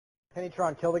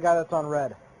Pennytron, kill the guy that's on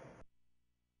red.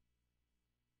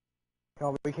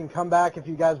 No, we can come back if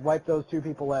you guys wipe those two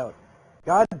people out.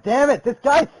 God damn it, this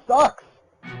guy sucks!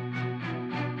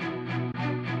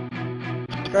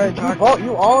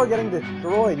 You all are getting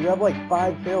destroyed. You have like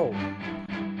 5 kills.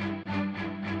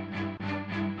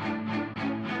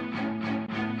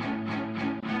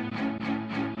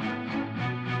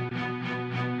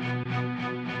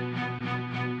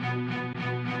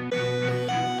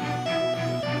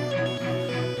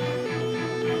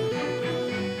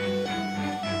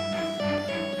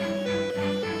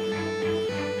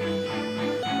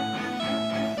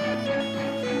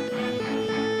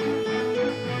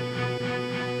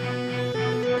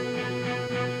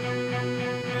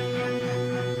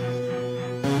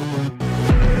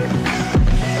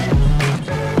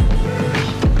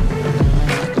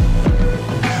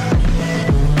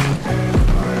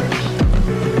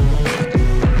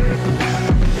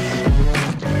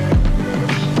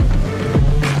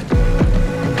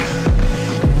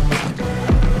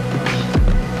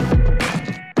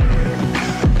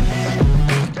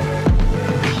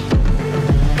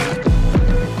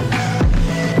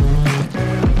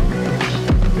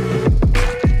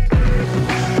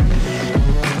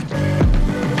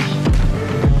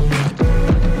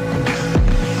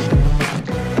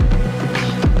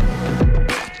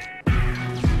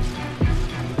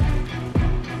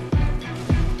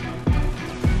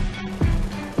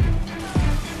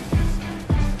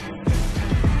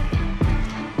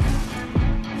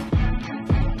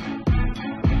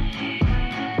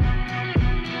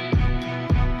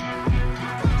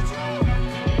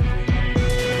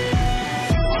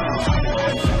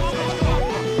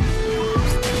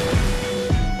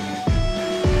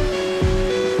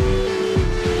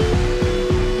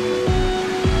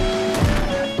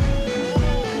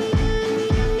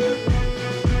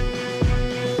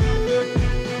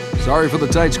 Sorry for the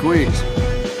tight squeeze.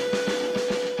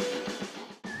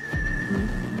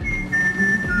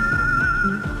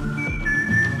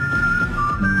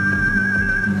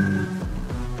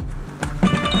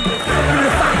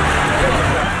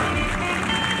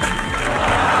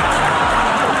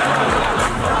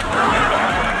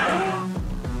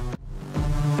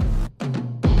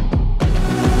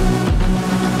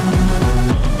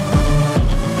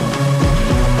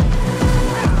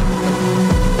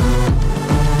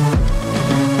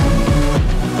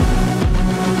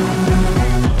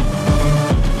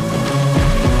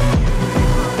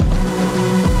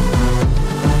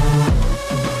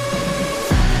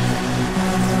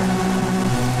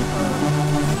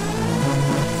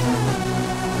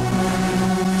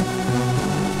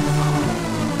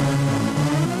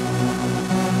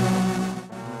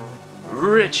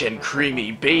 Rich and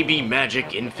creamy baby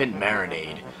magic infant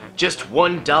marinade. Just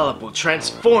one dollop will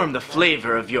transform the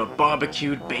flavor of your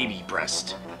barbecued baby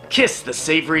breast. Kiss the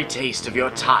savory taste of your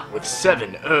tot with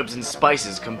 7 herbs and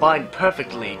spices combined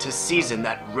perfectly to season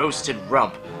that roasted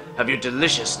rump of your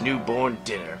delicious newborn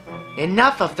dinner.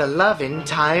 Enough of the lovin',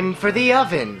 time for the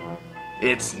oven.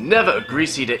 It's never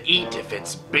greasy to eat if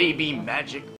it's baby magic